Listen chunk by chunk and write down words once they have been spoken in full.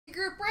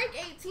group break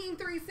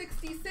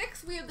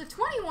 18366. We have the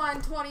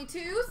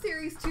 2122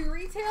 Series 2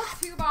 Retail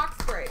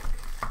 2-box break.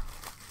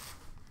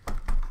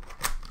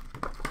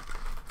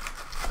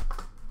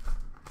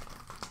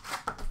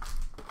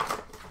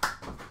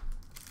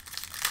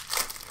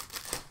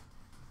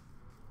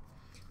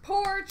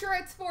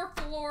 Portraits for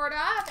Florida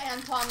of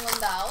Anton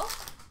Lundell.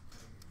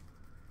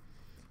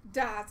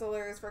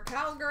 Dazzlers for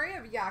Calgary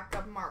of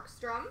Jakob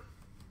Markstrom.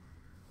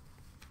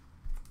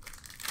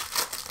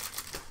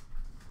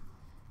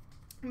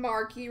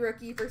 Marquee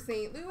rookie for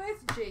St. Louis,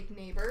 Jake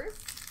Neighbors.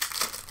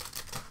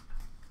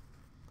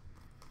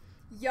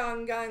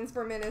 Young Guns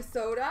for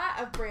Minnesota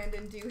of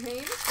Brandon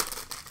Duhaime.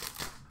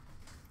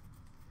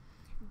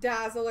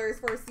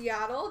 Dazzlers for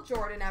Seattle,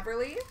 Jordan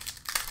Everly.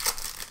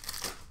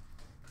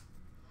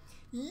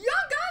 Young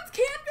Guns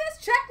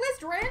Canvas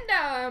Checklist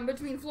Random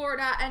between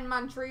Florida and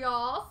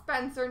Montreal,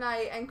 Spencer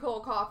Knight and Cole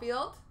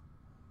Caulfield.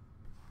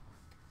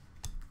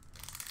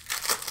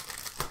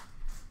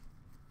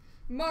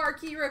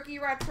 Marquee Rookie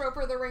Retro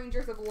for the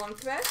Rangers of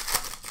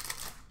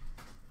Lundqvist.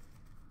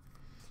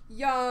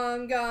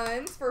 Young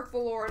Guns for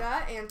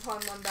Florida,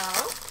 Anton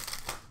Lundell.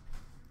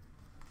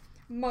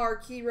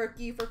 Marquee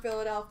Rookie for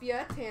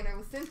Philadelphia, Tanner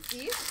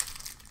Lisinski.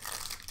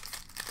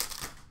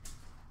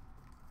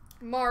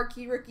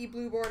 Marquee Rookie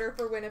Blue Border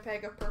for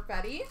Winnipeg of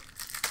Perfetti.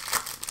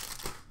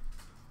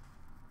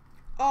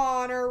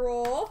 Honor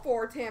Roll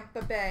for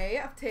Tampa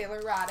Bay of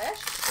Taylor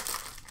Radish.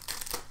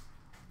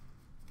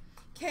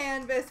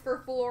 Canvas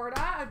for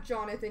Florida of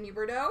Jonathan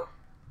Huberdeau.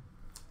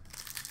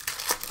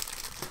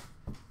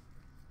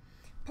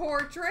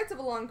 Portraits of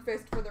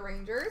Lundqvist for the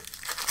Rangers.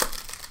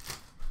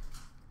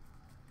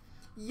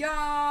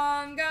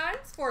 Young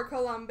Guns for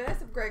Columbus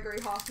of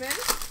Gregory Hoffman.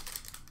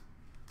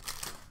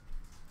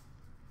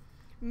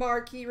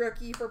 Marquee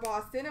Rookie for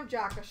Boston of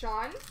Jack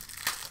Ashawn.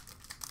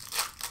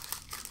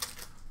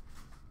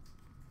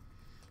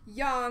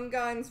 Young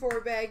Guns for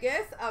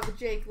Vegas of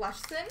Jake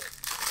Leschson.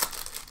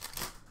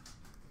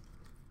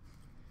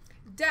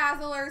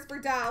 Dazzlers for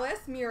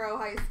Dallas, Miro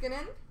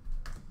Heiskanen.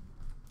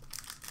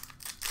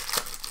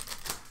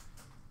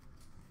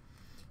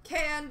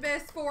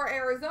 Canvas for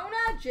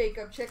Arizona,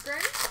 Jacob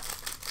Chikrin.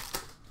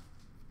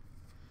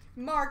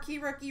 Marquee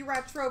Rookie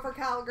Retro for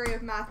Calgary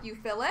of Matthew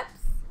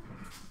Phillips.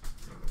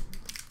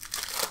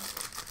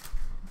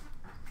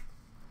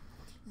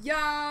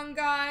 Young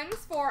Guns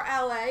for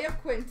LA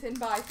of Quinton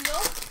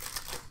Byfield.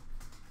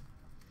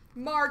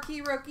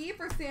 Marquee Rookie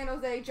for San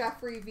Jose,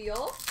 Jeffrey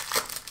Veal.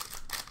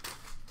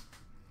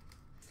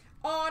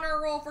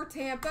 Honor Roll for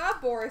Tampa,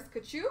 Boris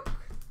Kachuk.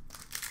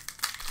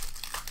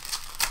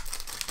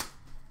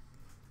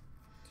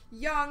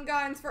 Young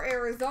Guns for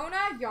Arizona,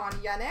 Jan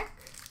Jenik.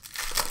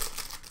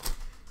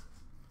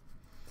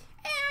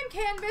 And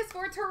Canvas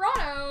for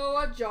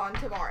Toronto, John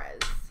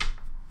Tavares.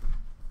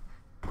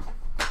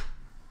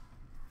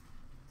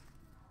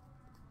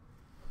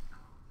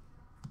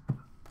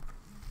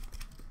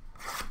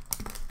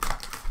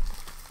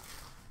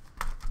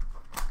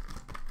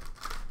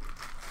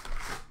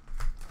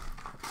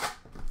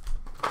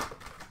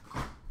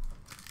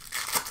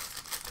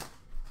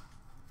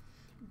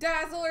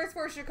 Dazzlers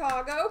for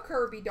Chicago,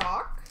 Kirby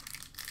Dach.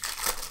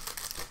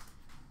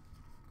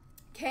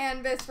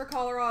 Canvas for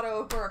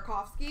Colorado,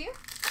 Burakovsky.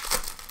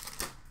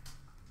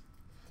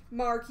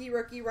 Marquee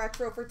Rookie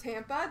Retro for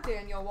Tampa,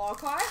 Daniel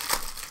Walcott.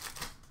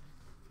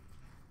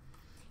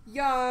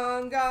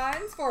 Young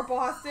Guns for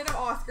Boston of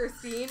Oscar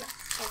Steen.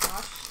 Oh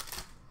gosh.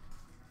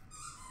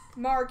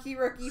 Marquee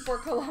Rookie for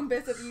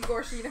Columbus of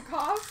Igor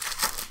Shinikov.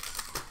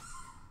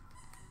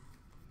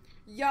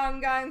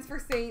 Young Guns for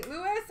St.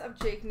 Louis of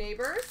Jake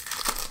Neighbors.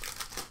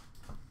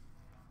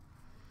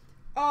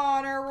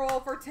 Honor Roll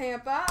for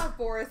Tampa of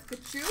Boris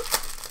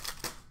Kachuk.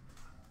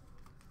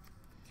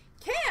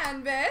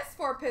 Canvas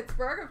for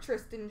Pittsburgh of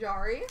Tristan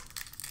Jarry.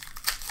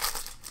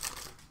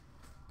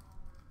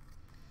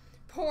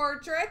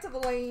 Portraits of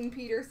Elaine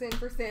Peterson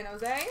for San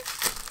Jose.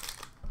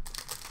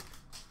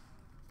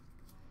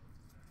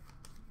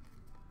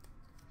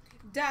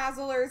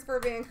 Dazzlers for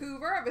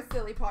Vancouver of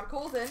Vasily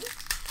Podkolzin.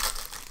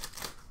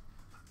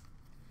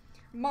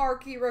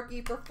 Marquee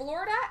Rookie for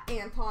Florida,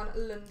 Anton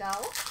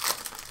Lundell.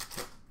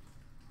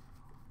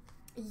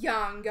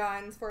 Young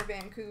Guns for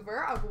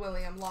Vancouver of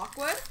William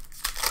Lockwood.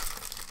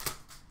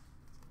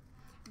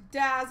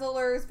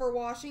 Dazzlers for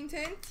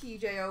Washington,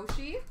 TJ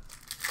Oshie.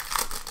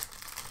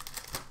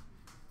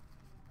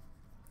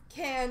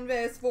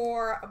 Canvas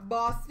for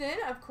Boston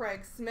of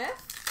Craig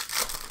Smith.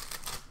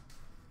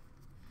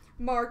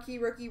 Marquee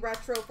Rookie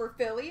Retro for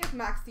Philly of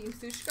Maxime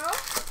Sushko.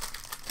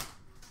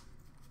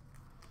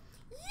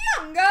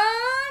 Young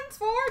Guns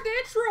for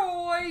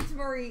Detroit,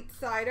 Marit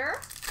Sider.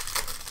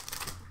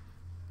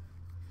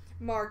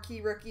 Marquee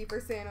Rookie for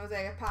San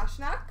Jose of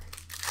Pashnuk.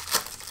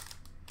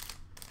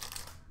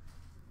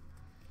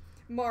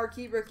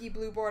 Marquee Rookie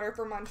Blue Border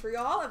for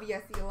Montreal of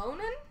Jesse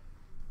Alonen.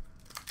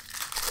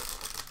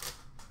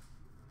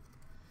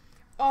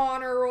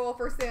 Honor Roll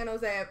for San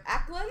Jose of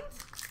Eklund.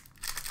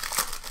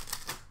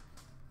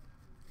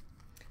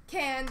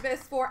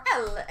 Canvas for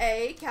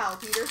LA, Cal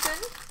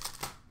Peterson.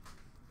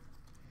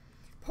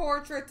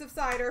 Portraits of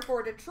Cider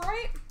for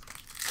Detroit.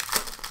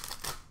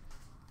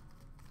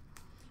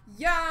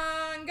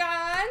 Young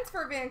Guns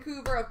for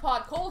Vancouver of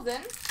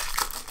Podkolzin.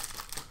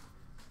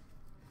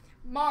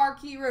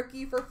 Marquee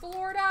Rookie for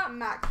Florida,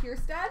 Matt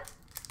Kierstead.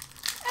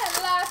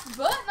 And last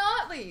but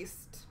not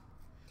least,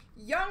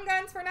 Young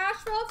Guns for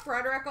Nashville,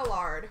 Frederick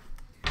Allard.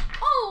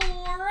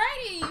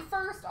 Alrighty,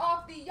 first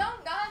off the Young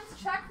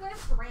Guns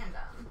checklist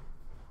random.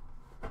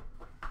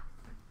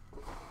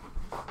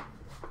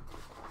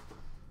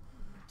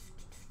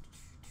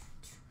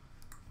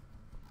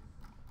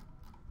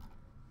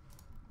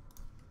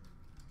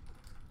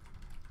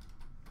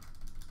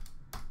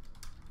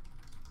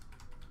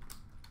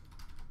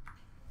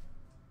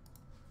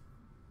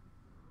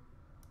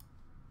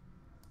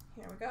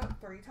 Here we go,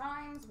 3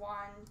 times. 1,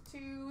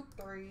 2,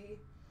 3.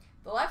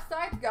 The left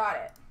side's got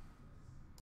it.